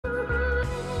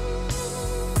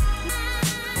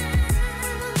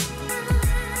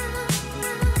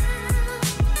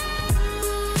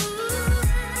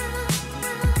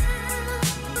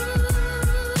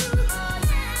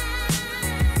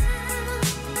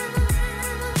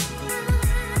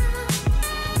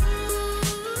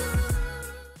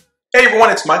Hey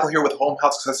everyone, it's Michael here with Home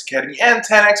Health Success Academy and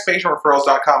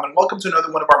 10xpatientreferrals.com, and welcome to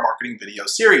another one of our marketing video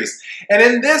series. And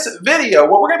in this video,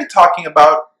 what we're going to be talking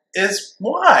about is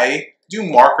why do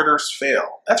marketers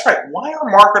fail? That's right, why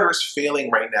are marketers failing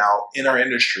right now in our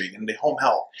industry, in the home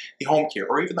health, the home care,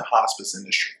 or even the hospice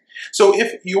industry? So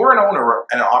if you're an owner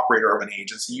and an operator of an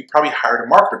agency, you probably hired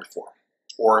a marketer before,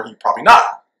 or you probably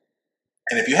not.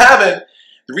 And if you haven't,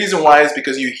 the reason why is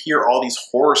because you hear all these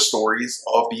horror stories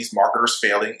of these marketers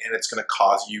failing, and it's going to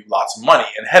cause you lots of money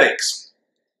and headaches.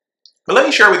 But let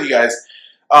me share with you guys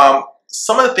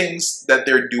some of the things that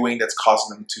they're doing that's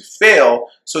causing them to fail,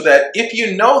 so that if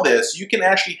you know this, you can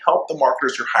actually help the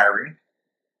marketers you're hiring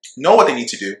know what they need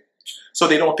to do so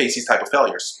they don't face these type of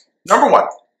failures. Number one,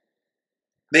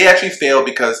 they actually fail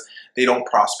because they don't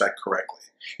prospect correctly.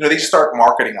 They just start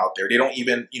marketing out there. They don't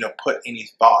even, put any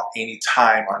thought, any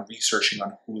time on researching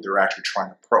on who they're actually trying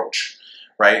to approach,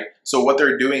 right? So what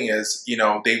they're doing is,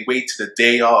 they wait to the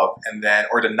day of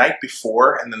or the night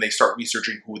before, and then they start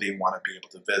researching who they want to be able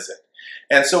to visit.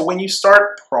 And so when you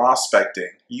start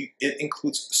prospecting, it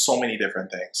includes so many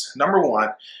different things. Number one,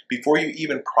 before you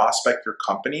even prospect your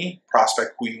company,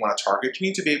 prospect who you want to target, you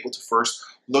need to be able to first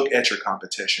look at your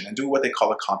competition and do what they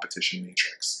call a competition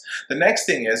matrix. The next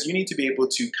thing is you need to be able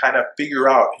to kind of figure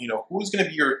out, who's going to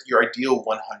be your ideal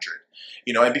 100.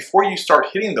 And before you start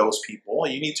hitting those people,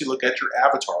 you need to look at your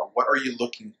avatar. What are you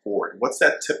looking for? What's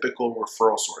that typical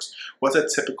referral source? What's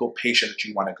that typical patient that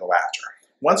you want to go after?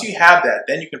 Once you have that,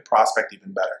 then you can prospect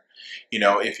even better.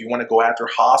 If you want to go after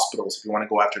hospitals, if you want to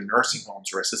go after nursing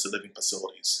homes or assisted living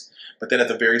facilities. But then at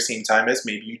the very same time is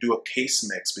maybe you do a case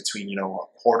mix between, a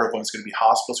quarter of them is going to be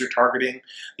hospitals you're targeting,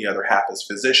 the other half is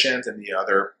physicians, and the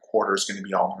other quarter is going to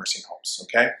be all nursing homes,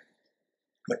 okay?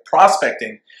 But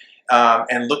prospecting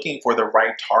and looking for the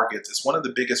right targets is one of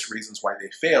the biggest reasons why they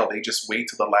fail. They just wait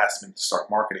till the last minute to start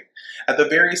marketing. At the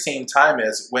very same time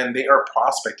as when they are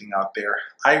prospecting out there,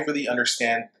 I really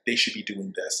understand that they should be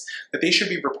doing this, that they should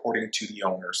be reporting to the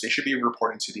owners, they should be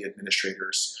reporting to the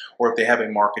administrators, or if they have a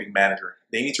marketing manager,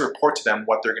 they need to report to them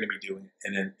what they're going to be doing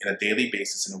in a daily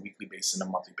basis, in a weekly basis, in a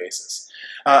monthly basis.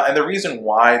 And the reason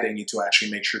why they need to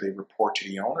actually make sure they report to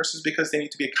the owners is because they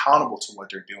need to be accountable to what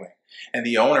they're doing. And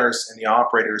the owners and the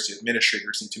operators, the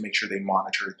administrators need to make sure they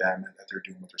monitor them and that they're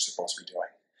doing what they're supposed to be doing.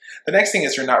 The next thing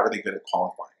is they're not really good at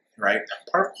qualifying, right?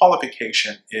 Part of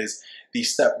qualification is the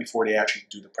step before they actually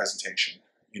do the presentation.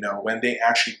 When they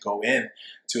actually go in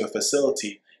to a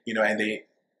facility, and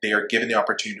they are given the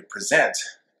opportunity to present,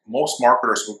 most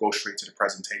marketers will go straight to the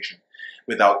presentation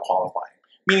without qualifying.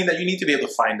 Meaning that you need to be able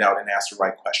to find out and ask the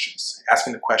right questions.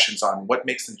 Asking the questions on what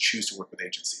makes them choose to work with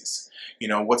agencies.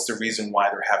 What's the reason why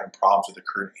they're having problems with the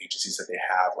current agencies that they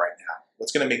have right now?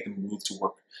 What's going to make them move to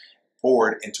work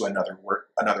forward into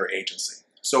another agency?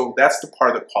 So that's the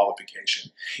part of the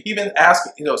qualification. Even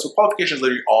asking, so qualification is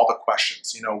literally all the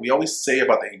questions. We always say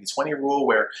about the 80-20 rule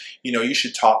where, you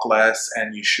should talk less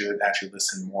and you should actually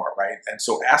listen more, right? And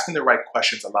so asking the right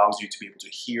questions allows you to be able to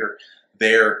hear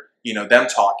them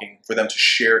talking, for them to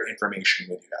share information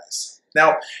with you guys.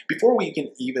 Now, before we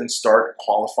can even start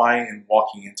qualifying and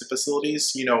walking into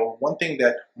facilities, one thing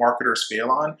that marketers fail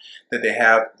on, that they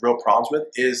have real problems with,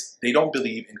 is they don't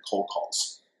believe in cold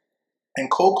calls. And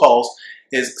cold calls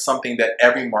is something that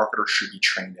every marketer should be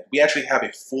trained in. We actually have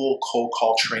a full cold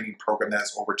call training program that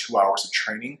has over 2 hours of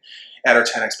training at our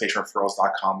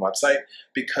 10xpatientreferrals.com website,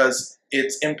 because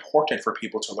it's important for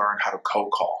people to learn how to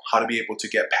cold call, how to be able to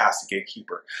get past the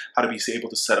gatekeeper, how to be able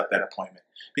to set up that appointment.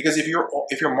 Because if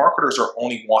your marketers are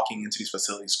only walking into these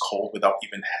facilities cold without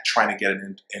even trying to get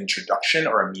an introduction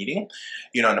or a meeting,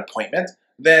 an appointment,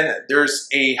 then there's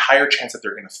a higher chance that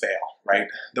they're going to fail, right?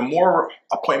 The more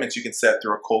appointments you can set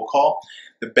through a cold call,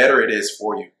 the better it is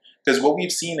for you. Because what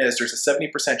we've seen is there's a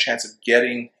 70% chance of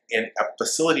getting in a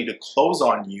facility to close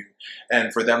on you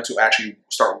and for them to actually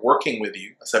start working with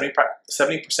you, a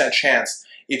 70% chance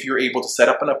if you're able to set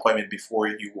up an appointment before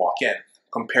you walk in,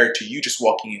 compared to you just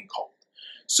walking in cold.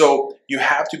 So you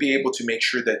have to be able to make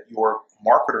sure that your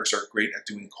marketers are great at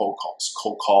doing cold calls,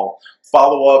 cold call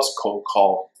follow-ups, cold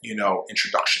call,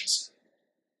 introductions.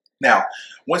 Now,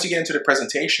 once you get into the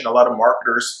presentation, a lot of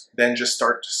marketers then just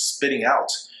start spitting out,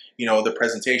 the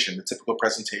presentation. The typical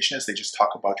presentation is they just talk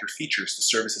about your features, the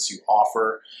services you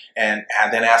offer, and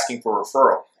then asking for a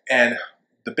referral. And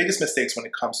the biggest mistakes when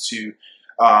it comes to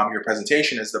your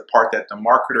presentation is the part that the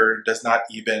marketer does not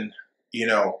even,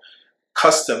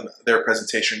 custom their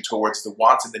presentation towards the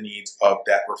wants and the needs of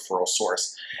that referral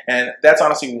source. And that's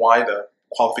honestly why the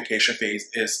qualification phase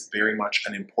is very much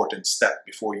an important step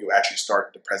before you actually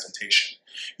start the presentation.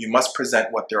 You must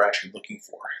present what they're actually looking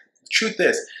for. truth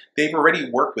is, they've already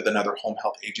worked with another home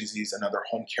health agencies, another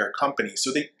home care company,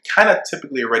 so they kind of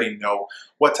typically already know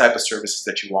what type of services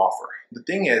that you offer. The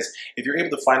thing is, if you're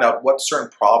able to find out what certain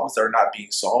problems that are not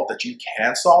being solved that you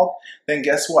can solve, then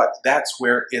guess what? That's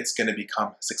where it's going to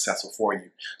become successful for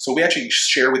you. So we actually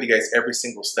share with you guys every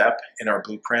single step in our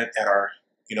blueprint at our,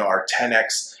 our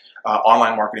 10X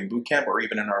online marketing bootcamp, or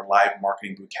even in our live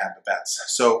marketing bootcamp events.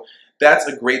 So that's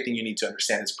a great thing you need to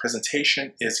understand, is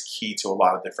presentation is key to a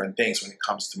lot of different things when it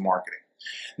comes to marketing.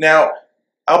 Now,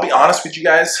 I'll be honest with you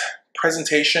guys,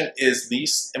 presentation is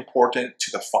least important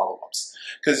to the follow-ups,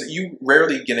 because you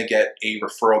rarely gonna get a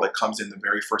referral that comes in the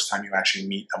very first time you actually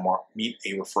meet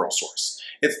a referral source.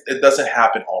 It doesn't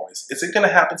happen always. Is it gonna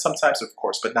happen sometimes? Of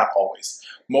course, but not always.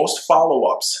 Most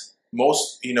follow-ups,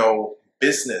 most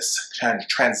business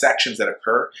transactions that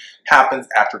occur happens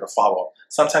after the follow-up.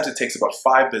 Sometimes it takes about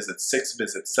 5 visits, 6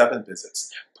 visits, 7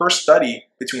 visits. Per study,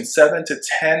 between 7 to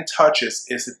 10 touches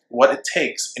is what it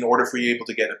takes in order for you able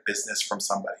to get a business from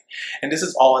somebody. And this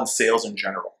is all in sales in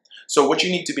general. So what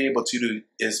you need to be able to do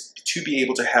is to be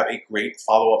able to have a great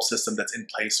follow-up system that's in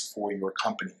place for your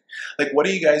company. Like, what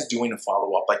are you guys doing to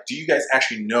follow up? Like, do you guys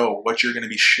actually know what you're going to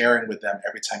be sharing with them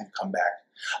every time you come back?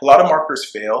 A lot of marketers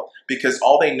fail because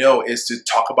all they know is to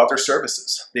talk about their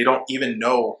services. They don't even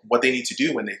know what they need to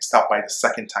do when they stop by the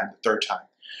second time, the third time.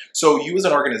 So you as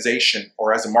an organization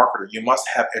or as a marketer, you must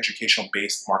have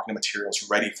educational-based marketing materials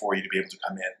ready for you to be able to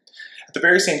come in. At the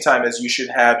very same time as you should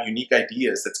have unique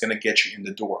ideas that's going to get you in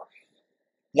the door.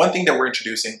 One thing that we're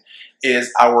introducing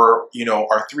is our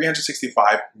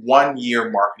 365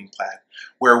 one-year marketing plan,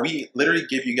 where we literally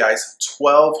give you guys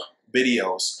 12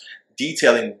 videos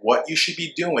detailing what you should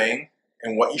be doing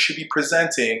and what you should be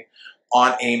presenting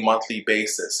on a monthly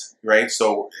basis, right?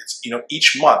 So it's,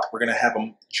 each month we're going to have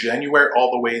them January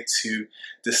all the way to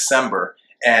December,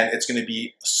 and it's going to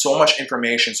be so much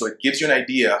information. So it gives you an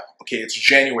idea. Okay, it's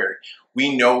January.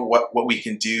 We know what we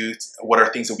can do, what are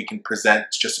things that we can present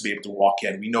just to be able to walk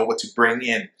in. We know what to bring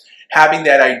in. Having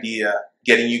that idea,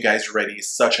 getting you guys ready is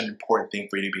such an important thing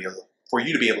for you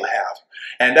to be able to have.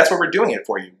 And that's what we're doing it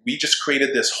for you. We just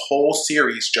created this whole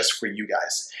series just for you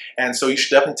guys. And so you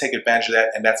should definitely take advantage of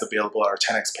that, and that's available at our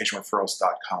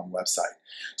 10xpatientreferrals.com website.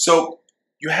 So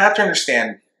you have to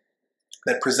understand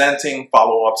that presenting,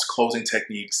 follow-ups, closing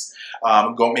techniques,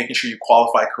 making sure you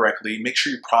qualify correctly, make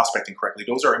sure you're prospecting correctly.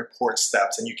 Those are important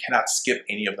steps, and you cannot skip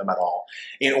any of them at all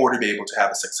in order to be able to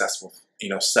have a successful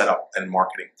setup and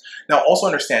marketing. Now, also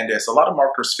understand this, a lot of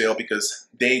marketers fail because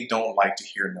they don't like to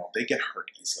hear no. They get hurt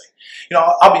easily.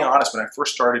 I'll be honest, when I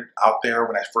first started out there,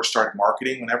 when I first started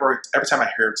marketing, every time I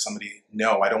heard somebody,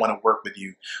 no, I don't want to work with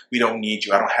you, we don't need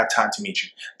you, I don't have time to meet you,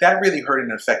 that really hurt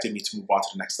and affected me to move on to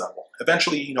the next level.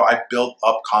 Eventually, I built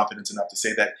up confidence enough to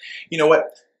say that, you know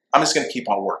what, I'm just going to keep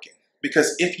on working.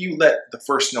 Because if you let the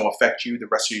first no affect you, the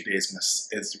rest of your day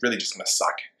is really just going to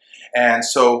suck. And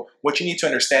so what you need to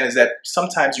understand is that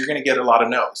sometimes you're going to get a lot of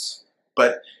no's.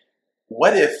 But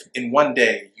what if in one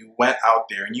day you went out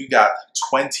there and you got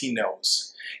 20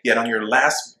 no's, yet on your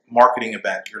last marketing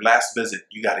event, your last visit,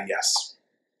 you got a yes?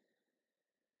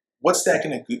 What's that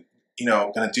going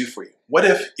to do for you? What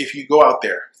if you go out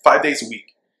there 5 days a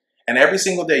week and every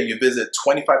single day you visit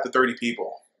 25 to 30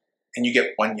 people and you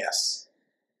get one yes?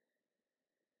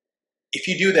 If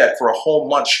you do that for a whole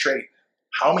month straight,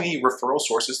 how many referral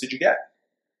sources did you get?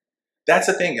 That's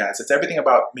the thing, guys. It's everything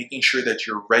about making sure that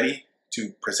you're ready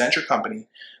to present your company,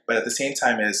 but at the same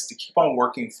time is to keep on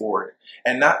working forward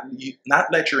and not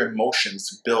let your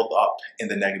emotions build up in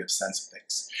the negative sense of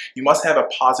things. You must have a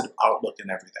positive outlook in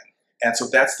everything. And so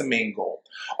that's the main goal.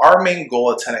 Our main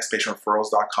goal at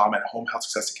 10xpatientreferrals.com and Home Health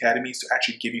Success Academy is to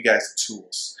actually give you guys the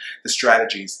tools, the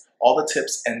strategies, all the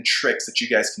tips and tricks that you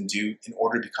guys can do in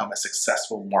order to become a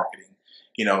successful marketing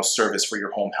service for your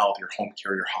home health, your home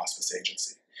care, your hospice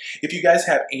agency. If you guys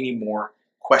have any more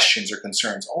questions or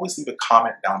concerns, always leave a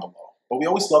comment down below. But we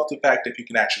always love the fact that you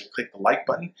can actually click the like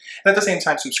button and at the same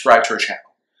time subscribe to our channel.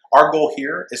 Our goal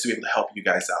here is to be able to help you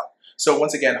guys out. So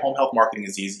once again, home health marketing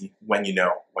is easy when you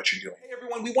know what you're doing. Hey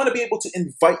everyone, we want to be able to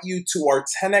invite you to our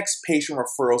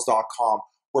 10xpatientreferrals.com,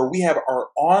 where we have our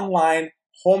online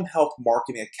home health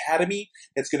marketing academy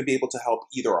that's going to be able to help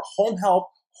either a home health,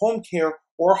 home care,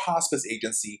 or hospice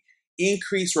agency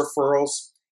increase referrals,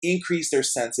 increase their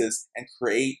census, and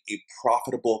create a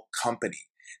profitable company.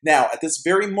 Now, at this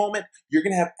very moment, you're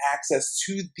going to have access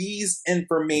to these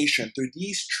information through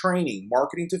these training,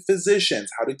 marketing to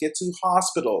physicians, how to get to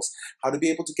hospitals, how to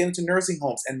be able to get into nursing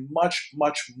homes, and much,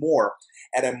 much more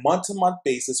at a month-to-month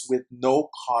basis with no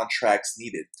contracts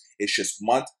needed. It's just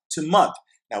month to month.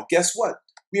 Now, guess what?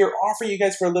 We are offering you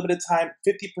guys for a limited time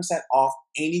 50% off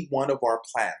any one of our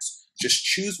plans. Just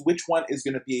choose which one is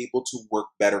going to be able to work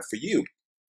better for you.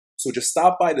 So just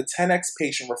stop by the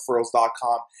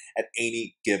 10xpatientreferrals.com at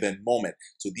any given moment.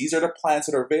 So these are the plans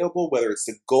that are available, whether it's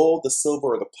the gold, the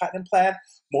silver, or the platinum plan.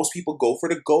 Most people go for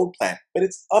the gold plan, but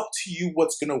it's up to you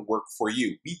what's going to work for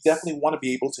you. We definitely want to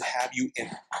be able to have you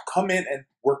come in and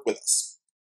work with us.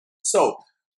 So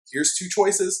here's two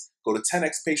choices. Go to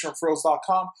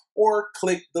 10xpatientreferrals.com or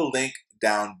click the link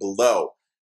down below.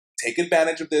 Take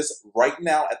advantage of this right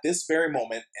now at this very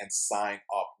moment and sign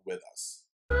up with us.